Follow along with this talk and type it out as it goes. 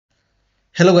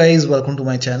Hello guys, welcome to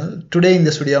my channel. Today in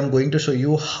this video I'm going to show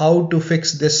you how to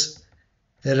fix this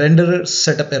renderer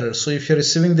setup error. So if you're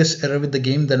receiving this error with the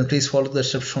game, then please follow the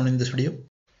steps shown in this video.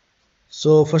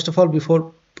 So first of all,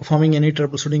 before performing any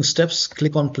troubleshooting steps,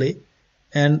 click on play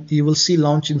and you will see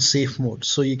launch in safe mode.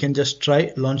 So you can just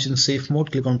try launch in safe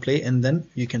mode, click on play and then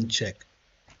you can check.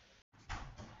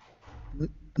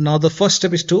 Now the first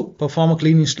step is to perform a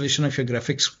clean installation of your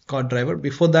graphics card driver.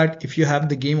 Before that, if you have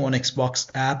the game on Xbox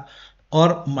app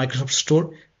or Microsoft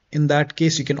Store, in that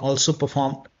case you can also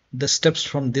perform the steps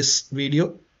from this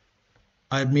video.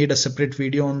 I've made a separate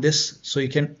video on this, so you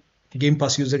can Game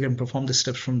Pass user can perform the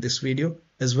steps from this video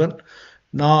as well.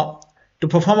 Now to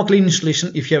perform a clean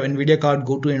installation, if you have NVIDIA card,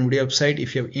 go to NVIDIA website.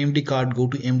 If you have AMD card, go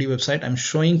to AMD website. I'm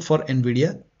showing for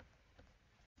NVIDIA.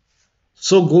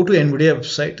 So go to NVIDIA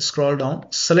website, scroll down,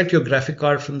 select your graphic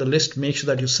card from the list. Make sure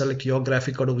that you select your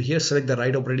graphic card over here. Select the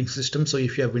right operating system. So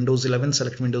if you have Windows 11,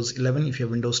 select Windows 11. If you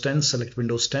have Windows 10, select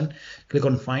Windows 10. Click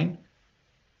on Find.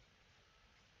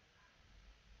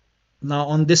 Now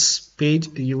on this page,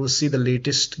 you will see the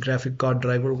latest graphic card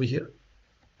driver over here.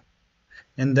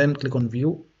 And then click on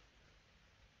View.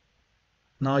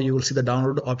 Now you will see the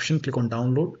download option. Click on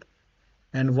Download.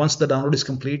 And once the download is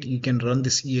complete, you can run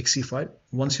this exe file.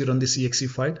 Once you run this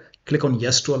exe file, click on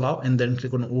yes to allow and then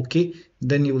click on OK.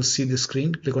 Then you will see the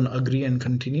screen. Click on agree and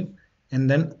continue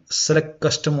and then select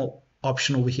custom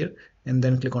option over here and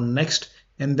then click on next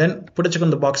and then put a check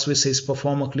on the box which says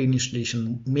perform a clean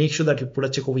installation. Make sure that you put a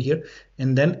check over here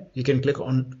and then you can click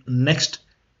on next.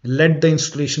 Let the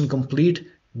installation complete.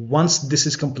 Once this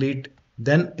is complete,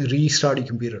 then restart your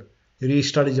computer.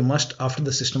 Restart is a must. After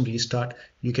the system restart,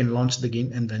 you can launch the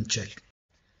game and then check.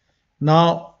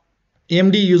 Now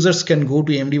AMD users can go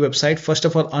to AMD website. First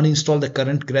of all, uninstall the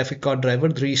current graphic card driver,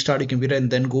 restart your computer and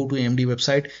then go to AMD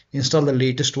website, install the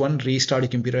latest one, restart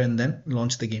your computer and then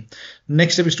launch the game.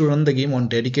 Next step is to run the game on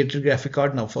dedicated graphic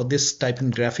card. Now for this, type in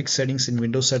graphics settings in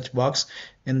Windows search box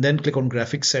and then click on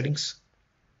graphics settings.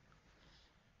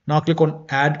 Now click on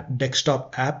add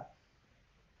desktop app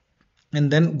and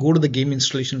then go to the game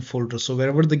installation folder. So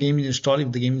wherever the game is installed,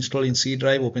 if the game is installed in C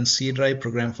drive, open C drive,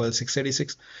 program file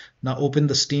 686. Now open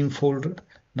the Steam folder.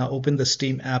 Now open the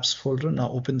Steam apps folder. Now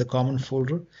open the common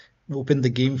folder. Open the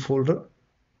game folder.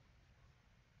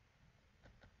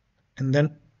 And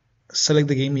then select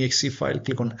the game exe file,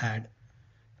 click on add.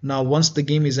 Now once the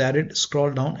game is added,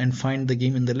 scroll down and find the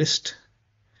game in the list.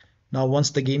 Now once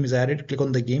the game is added, click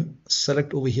on the game,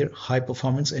 select over here high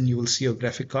performance and you will see your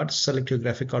graphic card. Select your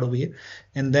graphic card over here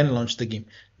and then launch the game.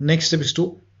 Next step is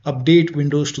to update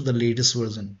Windows to the latest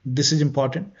version. This is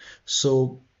important.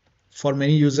 So for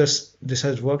many users this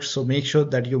has worked, so make sure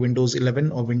that your Windows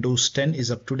 11 or Windows 10 is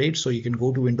up to date. So you can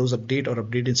go to Windows Update or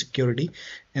Update in Security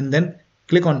and then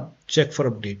click on check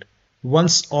for update.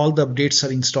 Once all the updates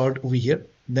are installed over here,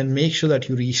 then make sure that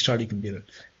you restart your computer,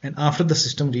 and after the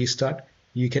system restart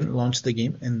you can launch the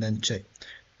game and then check.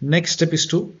 Next step is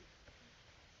to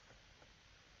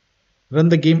run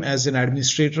the game as an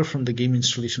administrator from the game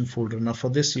installation folder. Now for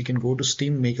this, you can go to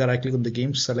Steam, make a right click on the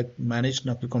game, select manage.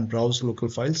 Now click on browse local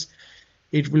files.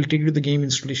 It will take you to the game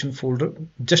installation folder.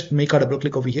 Just make a double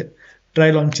click over here, try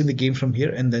launching the game from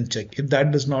here and then check. If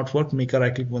that does not work, make a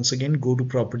right click once again, go to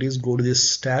properties, go to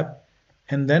this tab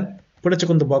and then put a check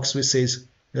on the box which says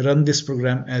run this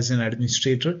program as an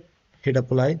administrator. Hit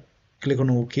apply, click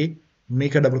on OK,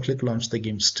 make a double click, launch the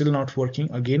game. Still not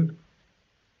working. Again,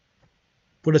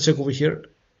 put a check over here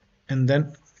and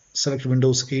then select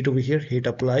Windows 8 over here, hit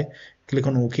apply, click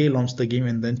on OK, launch the game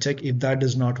and then check. If that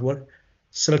does not work,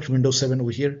 select Windows 7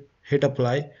 over here, hit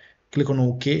apply, click on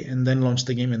OK and then launch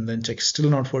the game and then check.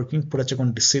 Still not working. Put a check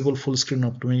on disable full screen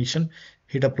optimization,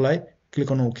 hit apply,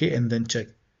 click on OK and then check.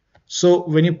 So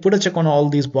when you put a check on all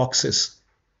these boxes,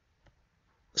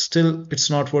 still it's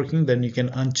not working, then you can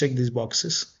uncheck these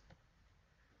boxes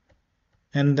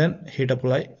and then hit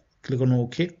apply, click on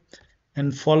OK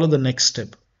and follow the next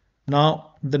step.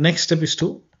 Now the next step is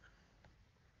to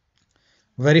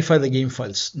verify the game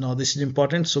files. Now this is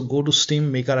important, so go to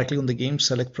Steam, make a right click on the game,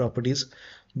 select properties,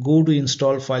 go to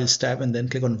install files tab and then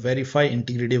click on verify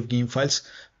integrity of game files.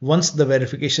 Once the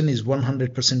verification is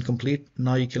 100% complete,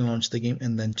 now you can launch the game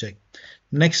and then check.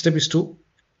 Next step is to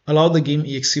allow the game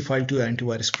exe file to your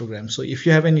antivirus program. So if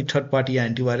you have any third-party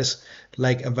antivirus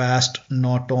like Avast,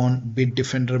 Norton,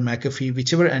 Bitdefender, McAfee,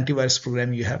 whichever antivirus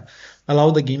program you have, allow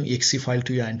the game exe file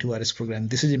to your antivirus program.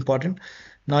 This is important.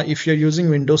 Now if you're using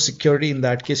Windows Security, in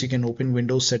that case you can open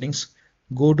Windows settings,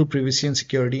 Go to privacy and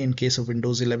security in case of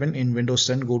Windows 11. In Windows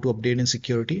 10, go to update and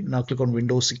security. Now click on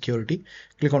Windows security.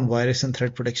 Click on virus and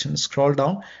threat protection. Scroll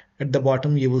down. At the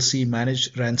bottom, you will see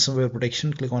manage ransomware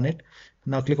protection. Click on it.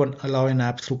 Now click on allow an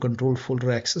app through control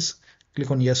folder access.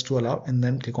 Click on yes to allow and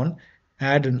then click on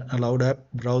add an allowed app,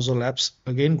 browse all apps.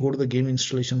 Again, go to the game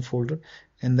installation folder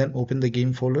and then open the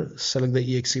game folder. Select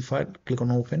the exe file. Click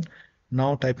on open.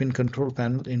 Now type in control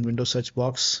panel in Windows search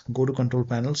box. Go to control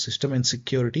panel, system and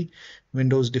security,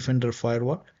 Windows Defender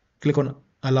Firewall. Click on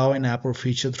allow an app or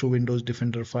feature through Windows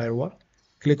Defender Firewall.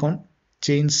 Click on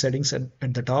change settings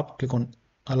at the top. Click on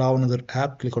allow another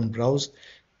app. Click on browse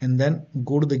and then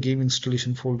go to the game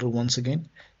installation folder once again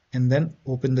and then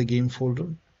open the game folder.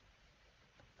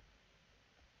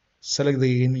 Select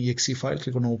the game exe file.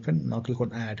 Click on open. Now click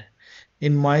on add.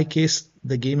 In my case,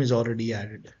 the game is already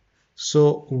added.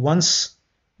 So once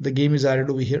the game is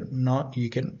added over here, now you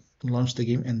can launch the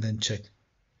game and then check.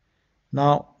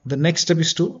 Now the next step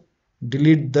is to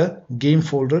delete the game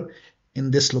folder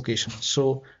in this location.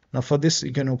 So now for this,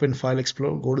 you can open File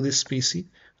Explorer, go to this PC,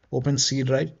 open C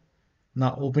drive.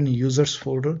 Now open users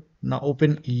folder. Now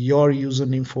open your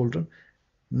username folder.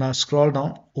 Now scroll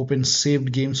down, open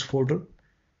saved games folder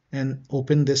and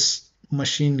open this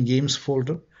MachineGames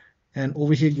folder. And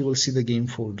over here you will see the game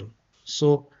folder.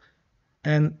 So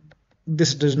and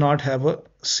this does not have a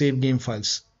save game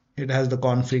files. It has the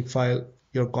config file,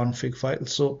 your config file.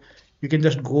 So you can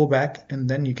just go back and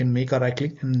then you can make a right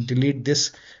click and delete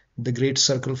this, the great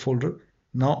circle folder.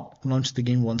 Now launch the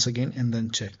game once again and then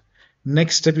check.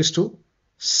 Next step is to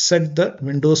set the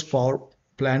Windows power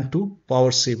plan to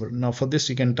power saver. Now for this,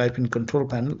 you can type in control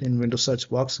panel in Windows search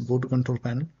box, go to control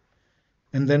panel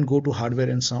and then go to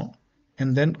hardware and sound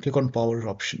and then click on power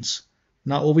options.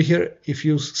 Now over here, if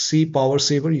you see power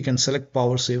saver, you can select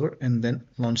power saver and then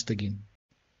launch the game.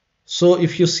 So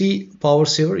if you see power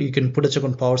saver, you can put a check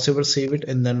on power saver, save it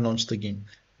and then launch the game.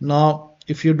 Now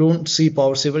if you don't see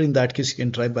power saver, in that case you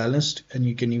can try balanced and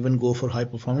you can even go for high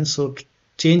performance. So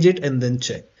change it and then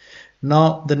check.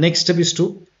 Now the next step is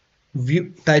to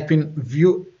type in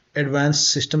view advanced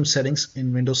system settings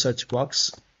in Windows search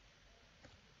box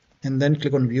and then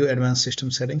click on view advanced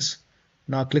system settings.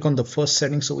 Now click on the first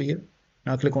settings over here.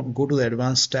 Now click on go to the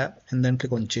advanced tab and then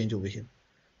click on change over here.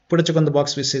 Put a check on the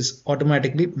box which says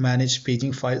automatically manage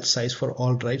paging file size for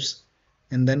all drives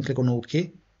and then click on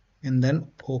OK and then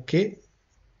OK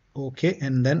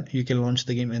and then you can launch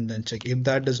the game and then check. If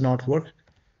that does not work,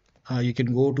 you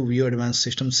can go to view advanced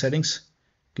system settings,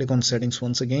 click on settings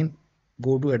once again,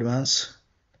 go to advanced,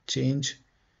 change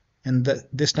and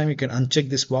this time you can uncheck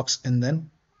this box and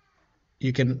then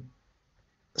you can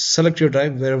select your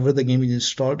drive wherever the game is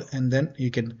installed and then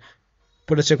you can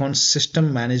put a check on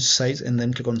system manage size and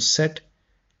then click on set,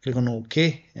 click on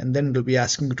OK and then it will be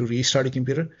asking you to restart your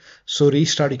computer. So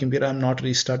restart your computer. I'm not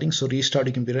restarting, so restart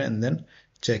your computer and then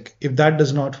check. If that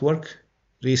does not work,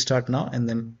 restart now and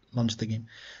then launch the game.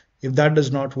 If that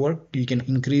does not work, you can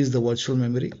increase the virtual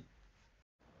memory.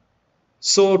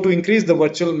 So to increase the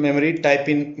virtual memory, type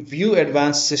in view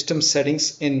advanced system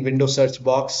settings in Windows search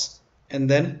box and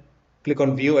then click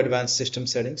on view advanced system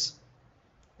settings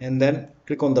and then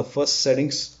click on the first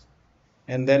settings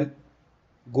and then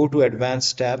go to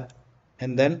advanced tab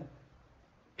and then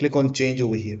click on change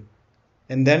over here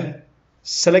and then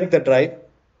select the drive.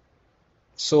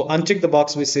 So uncheck the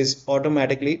box which says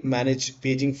automatically manage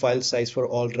paging file size for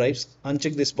all drives.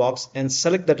 Uncheck this box and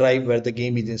select the drive where the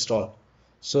game is installed.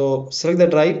 So select the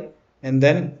drive and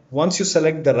then once you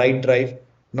select the right drive,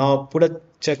 now put a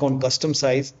check on custom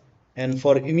size and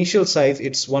for initial size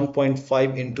it's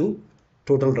 1.5 into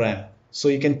total RAM. So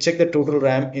you can check the total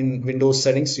RAM in Windows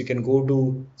settings. You can go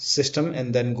to system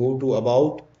and then go to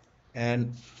about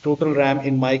and total RAM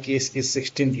in my case is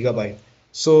 16 GB.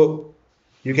 So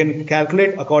you can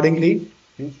calculate accordingly.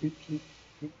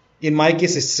 In my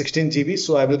case it's 16 GB,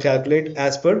 so I will calculate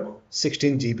as per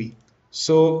 16 GB.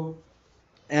 So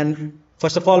and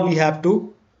first of all we have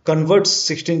to convert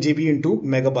 16 GB into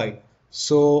megabyte.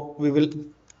 So we will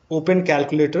open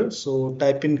calculator. So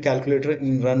type in calculator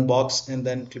in run box and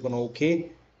then click on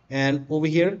OK and over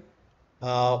here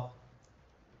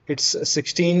it's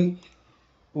 16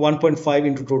 1.5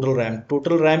 into total RAM.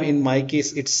 Total RAM in my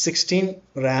case it's 16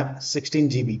 RAM 16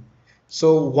 GB.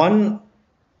 So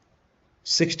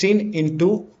 116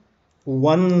 into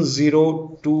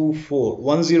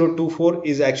 1024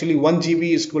 is actually 1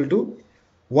 GB is equal to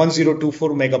 1024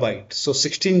 megabyte. So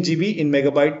 16 GB in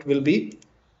megabyte will be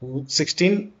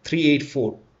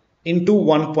 16384 into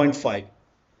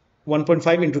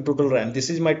 1.5 into total RAM. This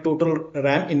is my total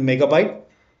RAM in megabyte.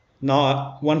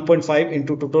 Now 1.5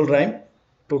 into total RAM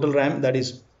that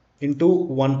is into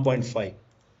 1.5.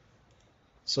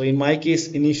 So in my case,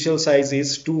 initial size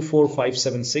is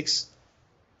 24576,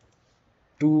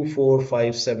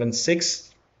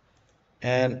 24576,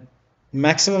 and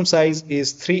maximum size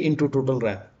is 3 into total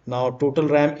RAM. Now total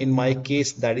RAM in my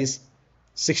case, that is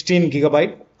 16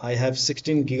 gigabyte. I have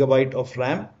 16 gigabyte of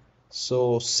RAM.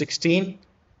 So 16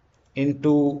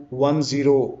 into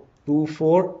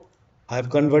 1024, I have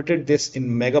converted this in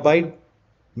megabyte.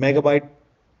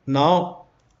 Now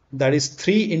that is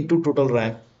 3 into total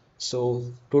RAM. So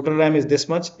total RAM is this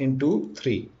much into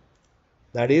 3,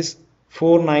 that is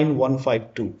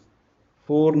 49152,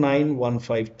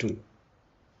 49152,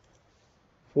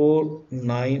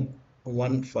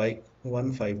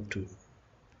 4915152.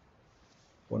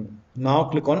 Now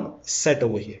click on set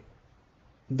over here,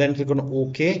 then click on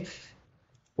OK,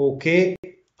 OK,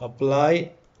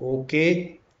 apply,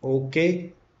 OK,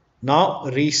 OK. Now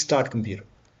restart computer.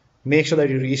 Make sure that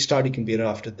you restart your computer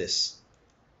after this.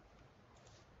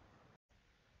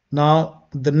 Now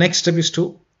the next step is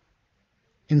to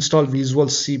install Visual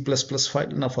C++ file.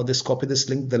 Now for this, copy this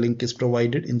link. The link is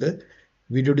provided in the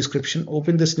video description.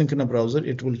 Open this link in a browser.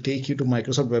 It will take you to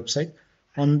Microsoft website.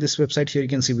 On this website here, you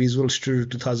can see Visual Studio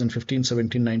 2015,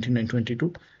 17, 19, and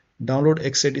 22. Download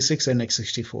x86 and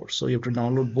x64. So you have to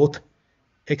download both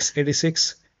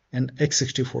x86 and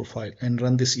x64 file and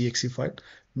run this exe file.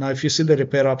 Now if you see the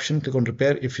repair option, click on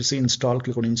repair. If you see install,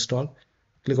 click on install.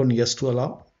 Click on yes to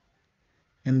allow,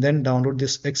 and then download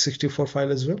this x64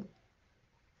 file as well.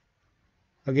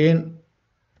 Again,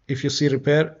 if you see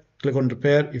repair, click on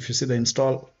repair. If you see the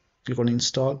install, click on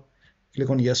install.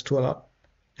 Click on yes to allow,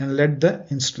 and let the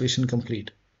installation complete.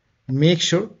 Make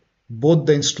sure both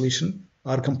the installation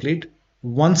are complete.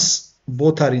 Once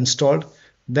both are installed,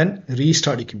 then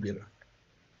restart your computer.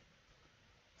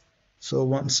 So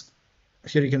once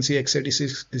here you can see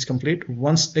x86 is complete.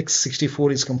 Once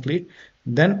x64 is complete,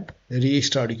 then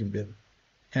restart your computer,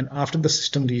 and after the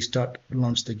system restart,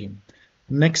 launch the game.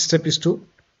 Next step is to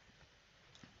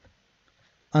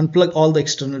unplug all the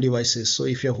external devices. So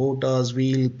if your HOTAS,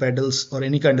 wheel, pedals, or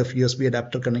any kind of USB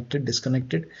adapter connected,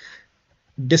 disconnected.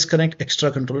 Disconnect extra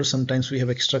controller. Sometimes we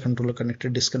have extra controller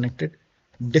connected, disconnected.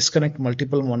 Disconnect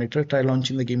multiple monitor. Try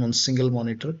launching the game on single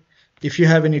monitor. If you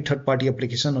have any third-party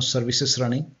application or services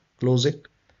running, close it.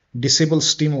 Disable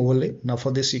Steam overlay. Now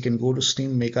for this, you can go to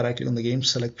Steam, make a right click on the game,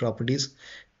 select properties,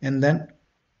 and then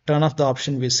turn off the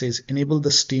option which says enable the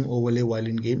Steam overlay while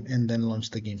in game, and then launch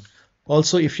the game.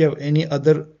 Also, if you have any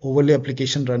other overlay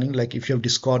application running, like if you have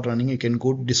Discord running, you can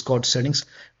go to Discord settings,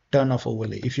 turn off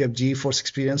overlay. If you have GeForce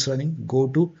Experience running, go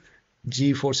to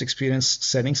GeForce Experience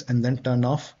settings and then turn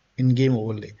off in-game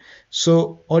overlay.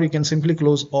 So, or you can simply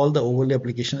close all the overlay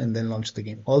application and then launch the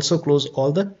game. Also close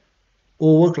all the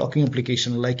overclocking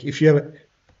application, like if you have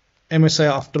MSI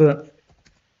after,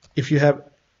 if you have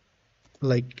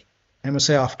like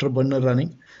MSI Afterburner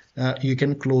running, you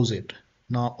can close it.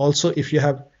 Now also if you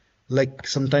have, like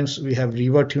sometimes we have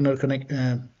Reverb Tuner connect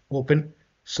open,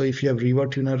 so if you have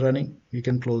Reverb Tuner running, you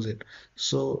can close it.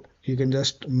 So you can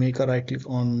just make a right click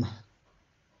on,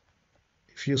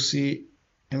 if you see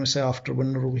MSI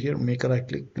Afterburner over here, make a right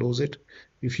click, close it.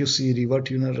 If you see Reverb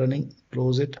Tuner running,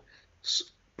 close it.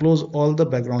 Close all the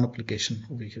background application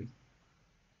over here.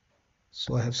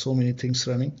 So I have so many things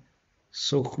running,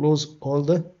 so close all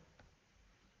the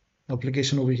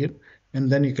application over here, and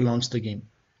then you can launch the game.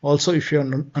 Also, if you are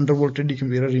undervolted, you can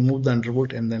remove the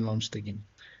undervolt and then launch the game.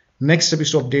 Next step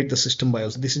is to update the system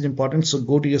BIOS. This is important. So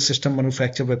go to your system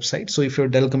manufacturer website. So if you're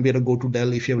a Dell computer, go to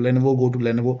Dell. If you have Lenovo, go to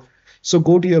Lenovo. So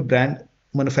go to your brand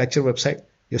manufacturer website,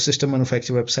 your system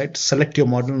manufacturer website, select your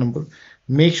model number,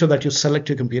 make sure that you select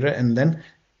your computer, and then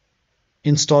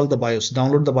install the BIOS,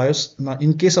 download the BIOS. Now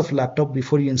in case of laptop,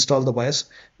 before you install the BIOS,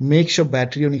 make sure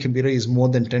battery on your computer is more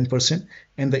than 10%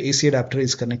 and the AC adapter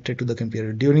is connected to the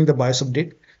computer. During the BIOS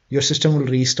update, your system will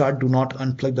restart. Do not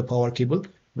unplug the power cable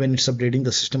when it's updating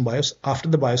the system BIOS. After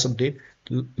the BIOS update,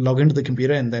 log into the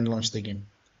computer and then launch the game.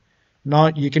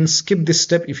 Now you can skip this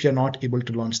step if you're not able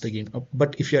to launch the game,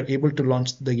 but if you're able to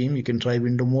launch the game, you can try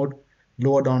window mode,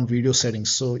 lower down video settings.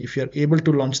 So if you're able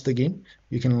to launch the game,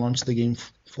 you can launch the game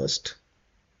first.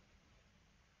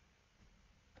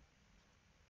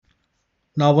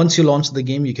 Now once you launch the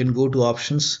game, you can go to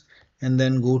options and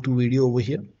then go to video over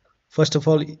here. First of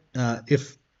all,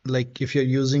 if you're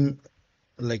using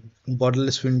like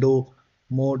borderless window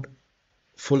mode,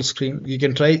 full screen, you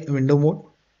can try window mode.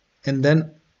 And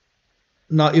then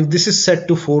now if this is set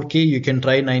to 4K, you can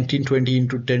try 1920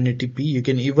 into 1080p. You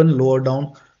can even lower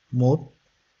down more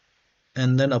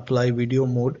and then apply video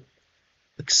mode,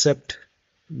 accept.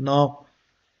 Now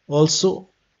also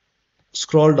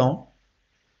scroll down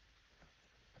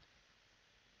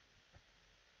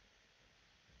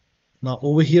Now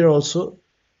over here also,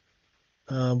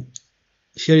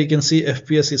 here you can see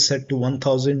FPS is set to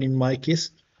 1000 in my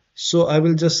case. So I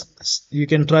will just, you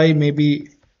can try maybe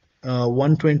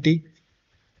 120.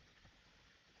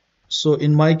 So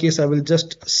in my case, I will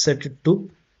just set it to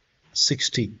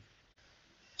 60.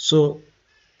 So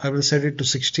I will set it to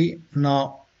 60.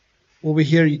 Now over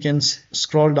here you can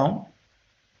scroll down,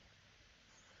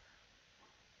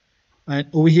 and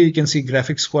over here you can see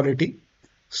graphics quality.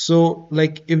 So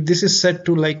like if this is set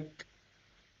to like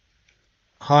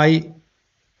high,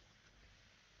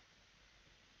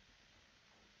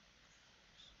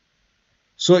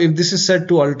 so if this is set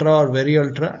to ultra or very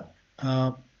ultra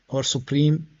or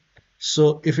supreme,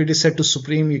 so if it is set to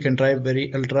supreme, you can try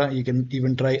very ultra, you can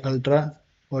even try ultra,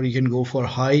 or you can go for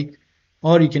high,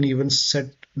 or you can even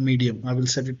set medium. I will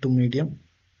set it to medium.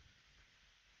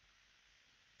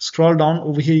 Scroll down,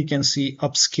 over here you can see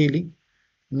upscaling.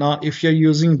 Now if you're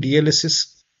using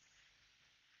DLSS,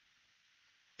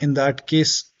 in that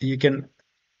case you can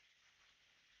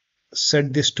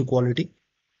set this to quality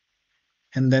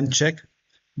and then check,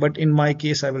 but in my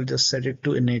case I will just set it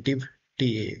to a native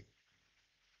TAA,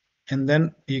 and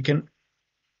then you can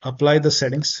apply the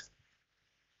settings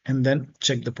and then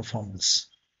check the performance.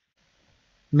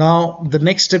 Now the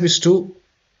next step is to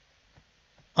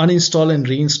uninstall and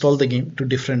reinstall the game to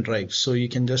different drives. So you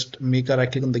can just make a right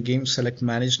click on the game, select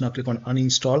manage, now click on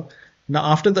uninstall. Now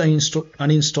after the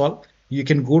uninstall, you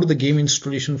can go to the game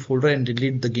installation folder and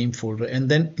delete the game folder and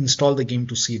then install the game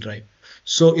to C drive.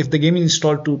 So if the game is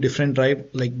installed to different drive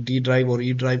like D drive or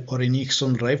E drive or any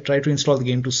external drive, try to install the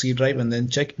game to C drive and then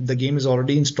check. If the game is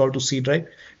already installed to C drive,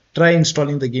 try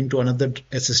installing the game to another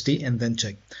SSD and then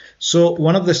check. So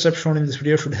one of the steps shown in this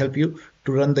video should help you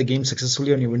to run the game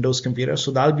successfully on your Windows computer.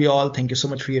 So that'll be all. Thank you so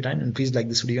much for your time, and please like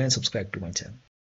this video and subscribe to my channel.